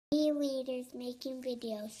Be leaders making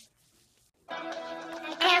videos.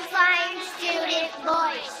 Amplifying student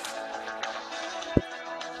voice.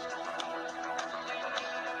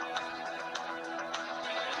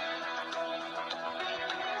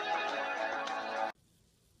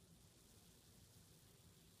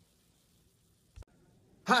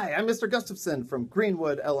 Hi, I'm Mr. Gustafson from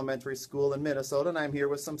Greenwood Elementary School in Minnesota, and I'm here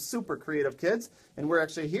with some super creative kids, and we're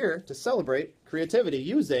actually here to celebrate creativity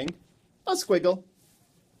using a squiggle.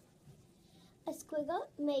 A squiggle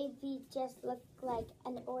may just look like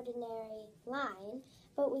an ordinary line,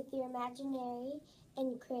 but with your imaginary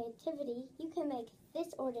and creativity, you can make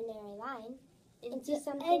this ordinary line into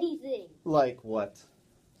something. Anything. Like what?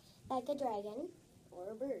 Like a dragon.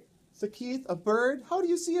 Or a bird. So Keith, a bird? How do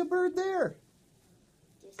you see a bird there?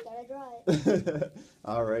 Just gotta draw it.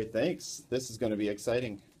 All right, thanks. This is going to be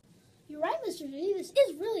exciting. You're right, Mr. V. This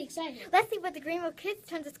is really exciting. Let's see what the Greenwood kids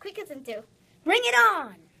turn the squiggles into. Bring it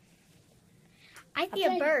on! I see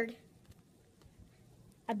a bird.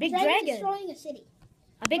 A big Dragon dragon. destroying a city.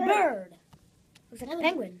 A big bird. Looks like a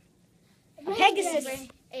penguin. A Pegasus.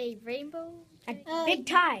 A rainbow. A big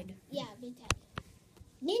tide. Yeah, big tide.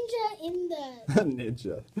 Ninja in the...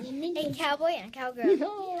 Ninja. A cowboy and a cowgirl.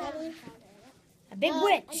 Cowboy. A big An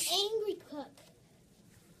witch. angry cook.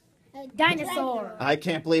 A Dinosaur. dragon. I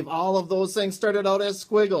can't believe all of those things started out as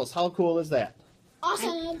squiggles. How cool is that?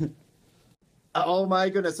 Awesome. Oh my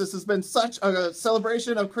goodness, this has been such a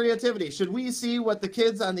celebration of creativity. Should we see what the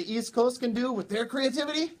kids on the East Coast can do with their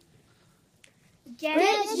creativity?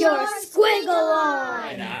 Get your squiggle on!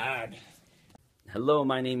 Right on. Hello,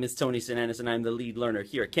 my name is Tony Sinanis, and I'm the lead learner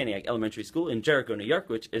here at Kaniak Elementary School in Jericho, New York,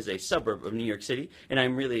 which is a suburb of New York City. And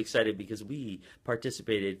I'm really excited because we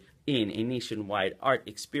participated in a nationwide art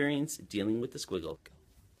experience dealing with the squiggle.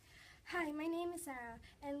 Hi, my name is Sarah,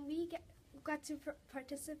 and we got to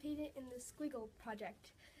participate in the Squiggle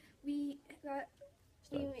project. We got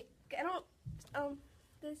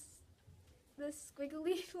this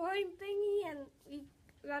squiggly line thingy, and we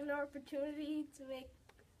got an opportunity to make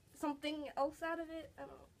something else out of it. I don't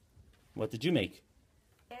know. What did you make?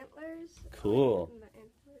 Antlers. Cool.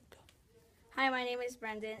 Hi, my name is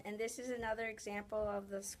Brendan, and this is another example of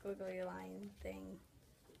the squiggly line thing.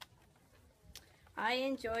 I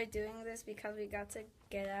enjoy doing this because we got to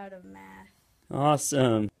get out of math.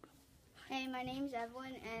 Awesome. Hey, my name's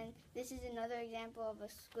Evelyn, and this is another example of a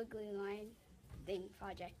squiggly line thing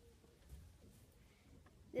project.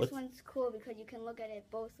 This one's cool because you can look at it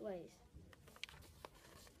both ways.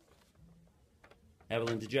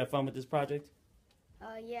 Evelyn, did you have fun with this project?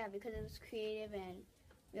 Yeah, because it was creative and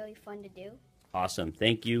really fun to do. Awesome.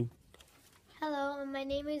 Thank you. Hello, my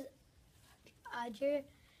name is Audrey,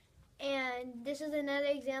 and this is another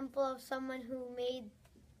example of someone who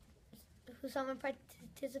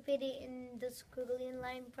participated in the squiggly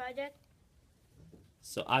line project.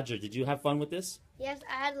 So, Audrey, did you have fun with this? Yes,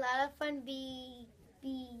 I had a lot of fun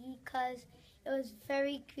because it was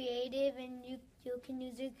very creative, and you can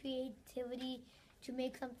use your creativity to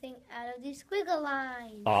make something out of these squiggle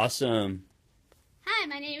lines. Awesome. Hi,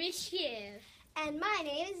 my name is Shiv. And my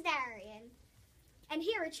name is Darian. And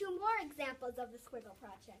here are two more examples of the Squiggle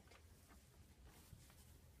project.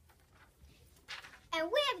 And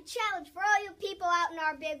we have a challenge for all you people out in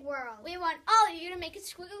our big world. We want all of you to make a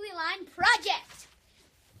squiggly line project.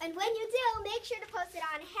 And when you do, make sure to post it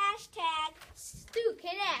on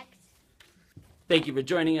StuConnect. Thank you for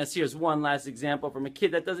joining us. Here's one last example from a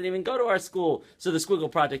kid that doesn't even go to our school. So the Squiggle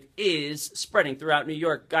Project is spreading throughout New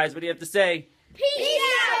York. Guys, what do you have to say? Peace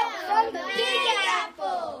out from the Big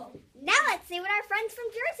Apple. Now let's see what our friends from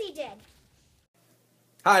Jersey did.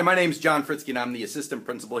 Hi, my name's John Fritzky, and I'm the assistant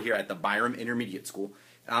principal here at the Byram Intermediate School.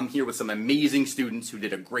 I'm here with some amazing students who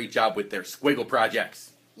did a great job with their Squiggle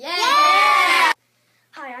projects. Yeah!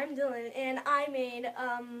 Hi, I'm Dylan, and I made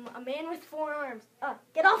a man with 4 arms.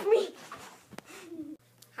 Get off me!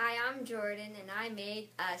 Hi, I'm Jordan, and I made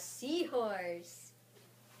a seahorse.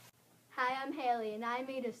 Hi, I'm Haley, and I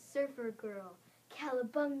made a surfer girl.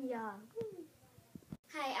 Calabunga.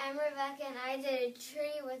 Hi, I'm Rebecca, and I did a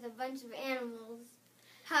tree with a bunch of animals.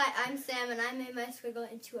 Hi, I'm Sam, and I made my squiggle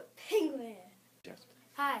into a penguin.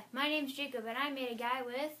 Hi, my name's Jacob, and I made a guy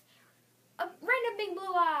with a random big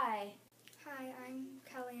blue eye. Hi, I'm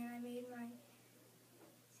Kelly, and I made my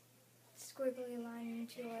squiggly line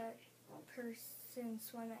into a person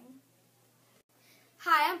swimming.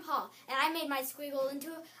 Hi, I'm Paul, and I made my squiggle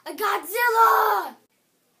into a Godzilla!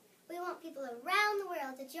 We want people around the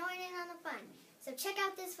world to join in on the fun. So check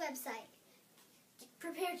out this website.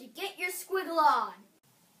 Prepare to get your squiggle on.